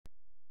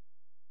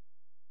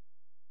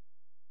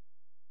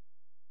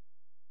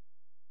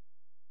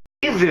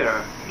Hey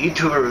there,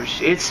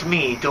 YouTubers, it's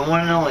me, the one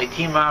and only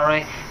Team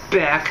Ray,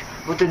 back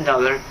with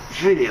another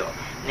video.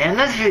 And in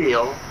this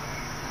video,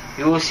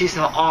 you will see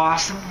some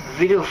awesome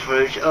video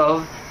footage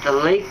of the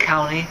Lake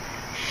County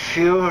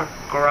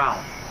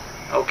Fairground.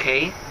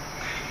 Okay?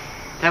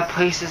 That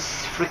place is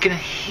freaking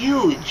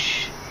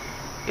huge.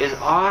 It's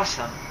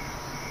awesome.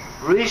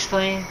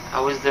 Recently,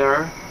 I was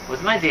there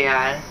with my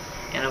dad,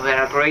 and we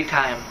had a great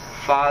time.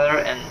 Father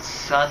and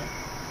son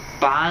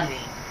bonding.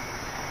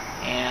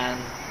 And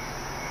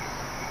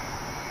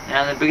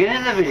now in the beginning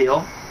of the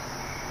video,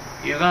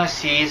 you're going to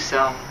see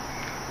some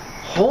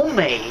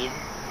homemade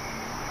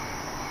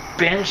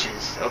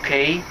benches,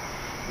 okay?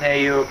 Now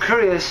you're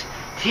curious,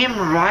 Team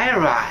Rai,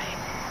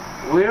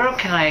 where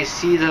can I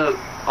see the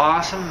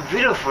awesome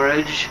video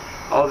footage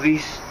of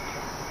these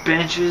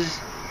benches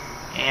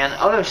and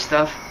other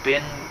stuff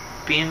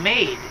being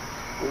made?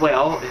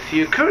 Well, if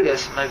you're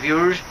curious, my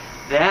viewers,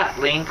 that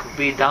link will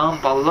be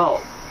down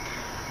below.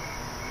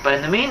 But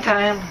in the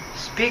meantime,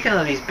 speaking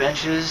of these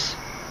benches,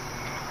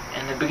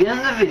 in the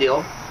beginning of the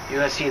video, you're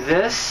going to see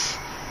this,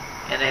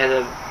 and they had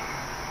the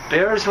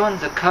Bears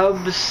ones, the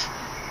Cubs,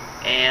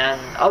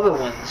 and other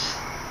ones,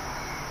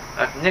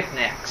 like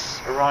knickknacks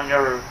around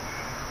your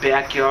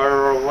backyard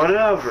or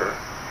whatever.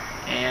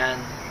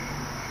 And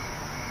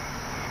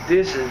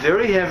this is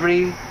very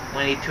heavy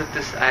when he took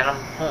this item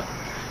home.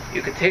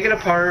 You can take it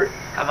apart.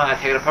 I'm not going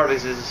to take it apart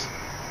because it's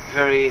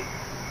very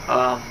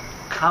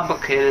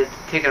complicated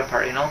to take it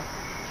apart, you know?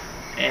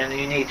 And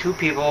you need two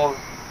people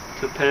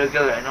to put it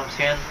together, you know what I'm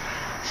saying?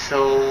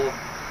 So,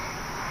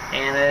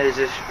 and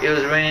it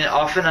was raining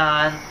off and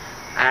on.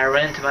 I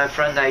ran into my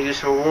friend I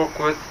used to work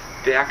with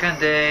back in the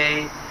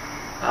day.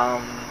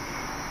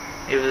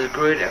 It was a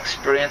great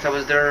experience. I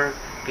was there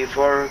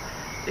before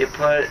they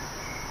put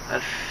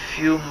a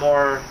few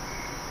more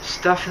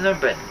stuff in there,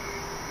 but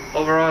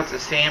overall it's the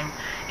same.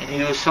 And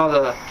you saw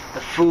the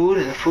food,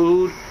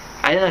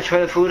 I didn't try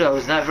the food. I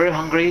was not very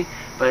hungry,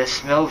 but it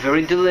smelled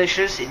very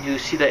delicious. And you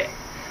see the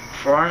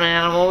foreign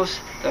animals,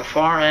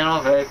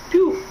 like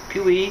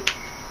pew-wee.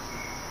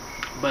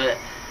 But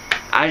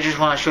I just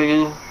want to show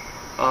you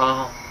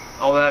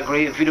all that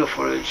great video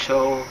footage.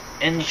 So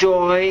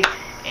enjoy,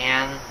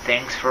 and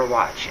thanks for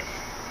watching.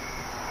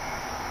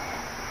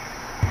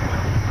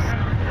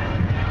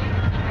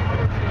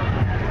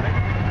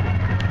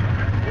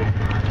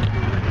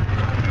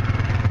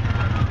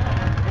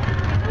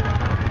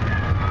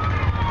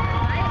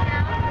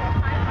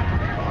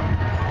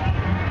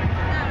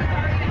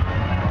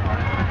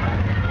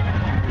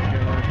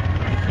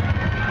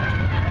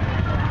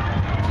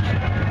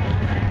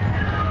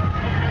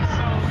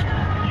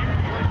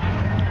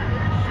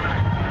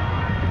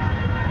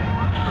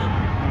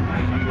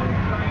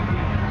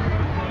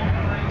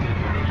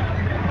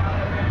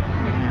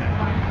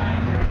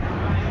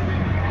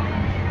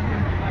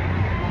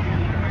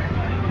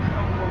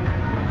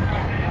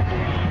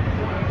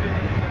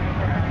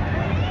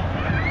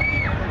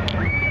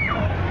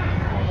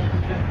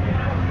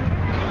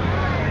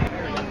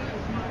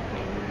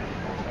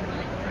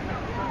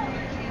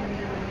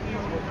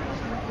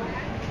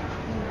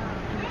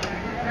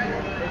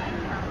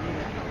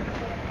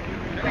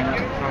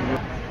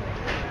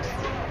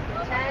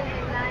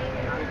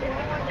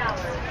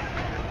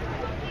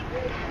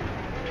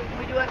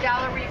 We do a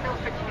 $1 refill,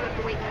 but you do have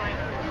to wait in line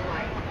for the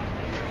line.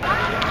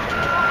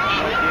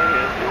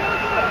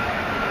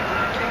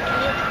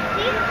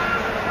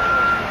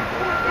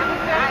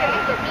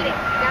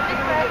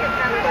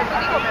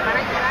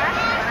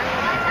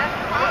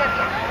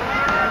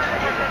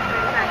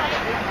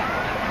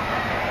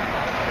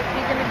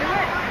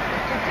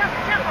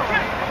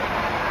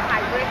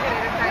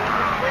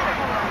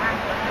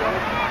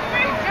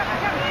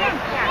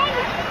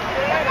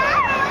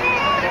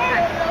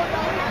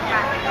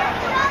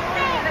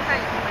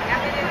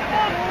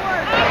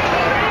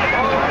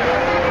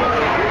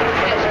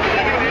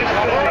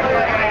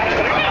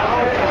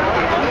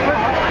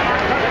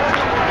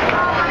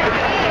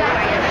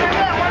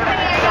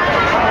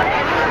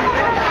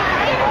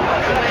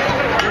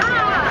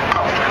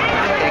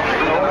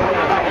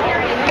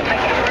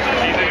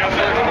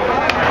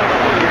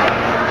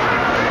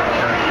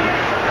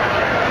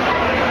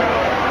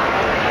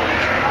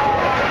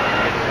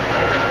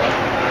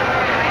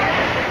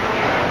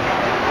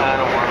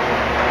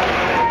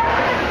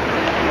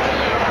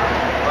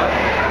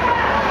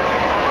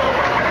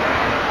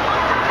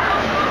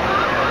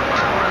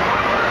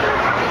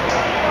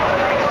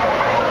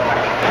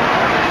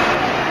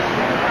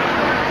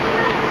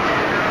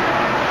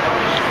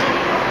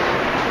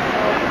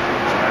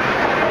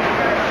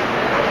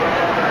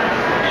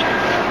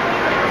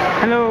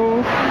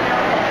 Hello.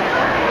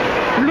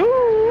 Hello.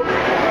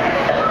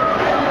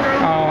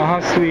 Oh, how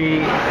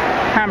sweet.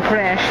 How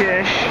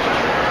precious.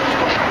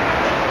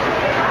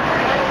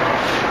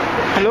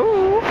 Hello.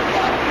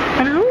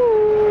 Hello.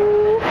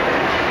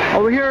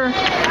 Over here.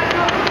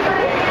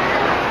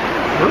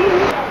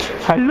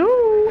 Hello.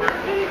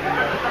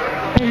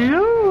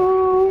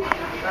 Hello.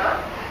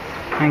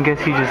 I guess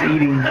he's just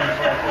eating.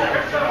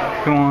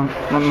 Come on,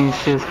 let me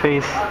see his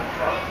face.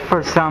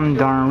 for some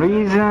darn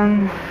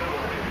reason.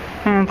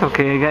 And it's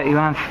okay, I got you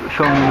on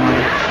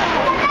film.